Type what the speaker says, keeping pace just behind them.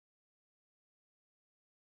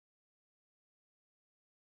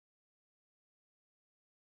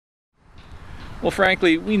Well,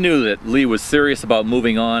 frankly, we knew that Lee was serious about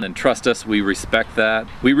moving on, and trust us, we respect that.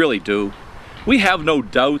 We really do. We have no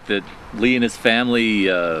doubt that Lee and his family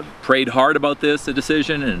prayed hard about this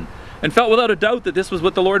decision and felt without a doubt that this was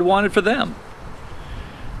what the Lord wanted for them.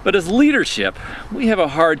 But as leadership, we have a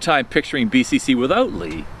hard time picturing BCC without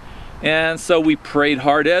Lee. And so we prayed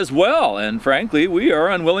hard as well, and frankly, we are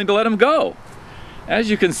unwilling to let him go. As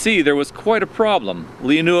you can see, there was quite a problem.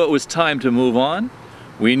 Lee knew it was time to move on.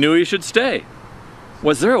 We knew he should stay.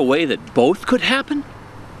 Was there a way that both could happen?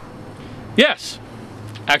 Yes,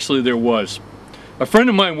 actually there was. A friend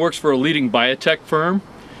of mine works for a leading biotech firm,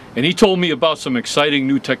 and he told me about some exciting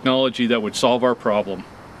new technology that would solve our problem.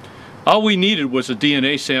 All we needed was a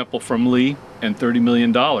DNA sample from Lee and $30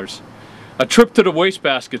 million. A trip to the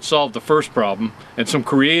wastebasket solved the first problem, and some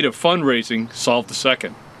creative fundraising solved the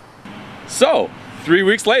second. So, 3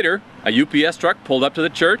 weeks later, a UPS truck pulled up to the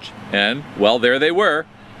church, and, well, there they were,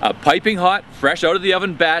 a piping hot, fresh out of the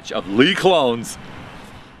oven batch of Lee clones.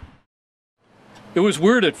 It was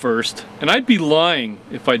weird at first, and I'd be lying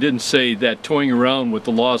if I didn't say that toying around with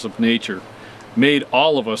the laws of nature made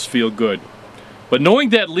all of us feel good. But knowing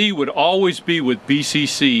that Lee would always be with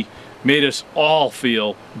BCC made us all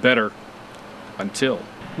feel better. Until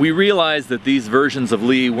we realized that these versions of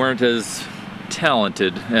Lee weren't as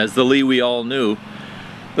talented as the Lee we all knew.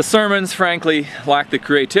 The sermons, frankly, lacked the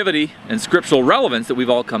creativity and scriptural relevance that we've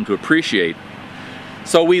all come to appreciate.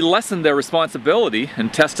 So we lessened their responsibility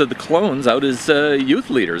and tested the clones out as youth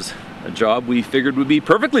leaders, a job we figured would be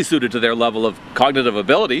perfectly suited to their level of cognitive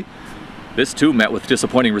ability. This too met with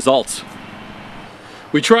disappointing results.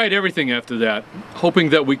 We tried everything after that, hoping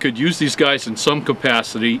that we could use these guys in some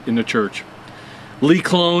capacity in the church. Lee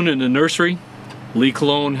clone in the nursery, Lee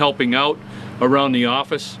clone helping out around the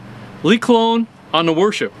office, Lee clone on the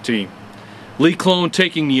worship team, Lee clone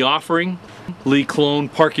taking the offering, Lee clone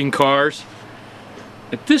parking cars.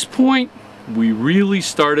 At this point, we really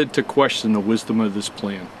started to question the wisdom of this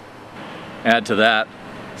plan. Add to that,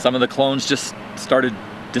 some of the clones just started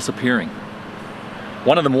disappearing.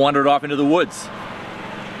 One of them wandered off into the woods.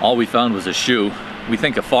 All we found was a shoe. We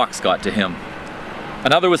think a fox got to him.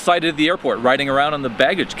 Another was sighted at the airport riding around on the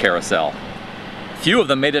baggage carousel. Few of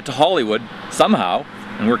them made it to Hollywood, somehow,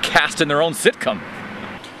 and were cast in their own sitcom.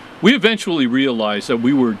 We eventually realized that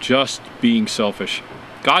we were just being selfish.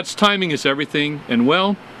 God's timing is everything, and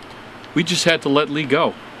well, we just had to let Lee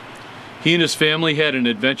go. He and his family had an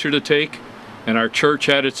adventure to take, and our church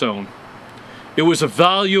had its own. It was a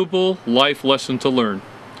valuable life lesson to learn.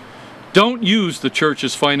 Don't use the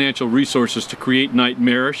church's financial resources to create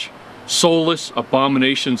nightmarish, soulless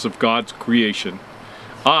abominations of God's creation.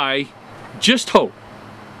 I just hope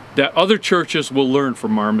that other churches will learn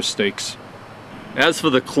from our mistakes. As for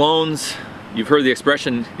the clones, you've heard the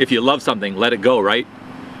expression, if you love something, let it go, right?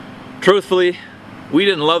 Truthfully, we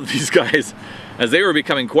didn't love these guys as they were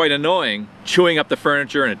becoming quite annoying, chewing up the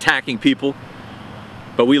furniture and attacking people,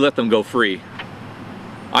 but we let them go free.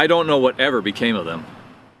 I don't know what ever became of them.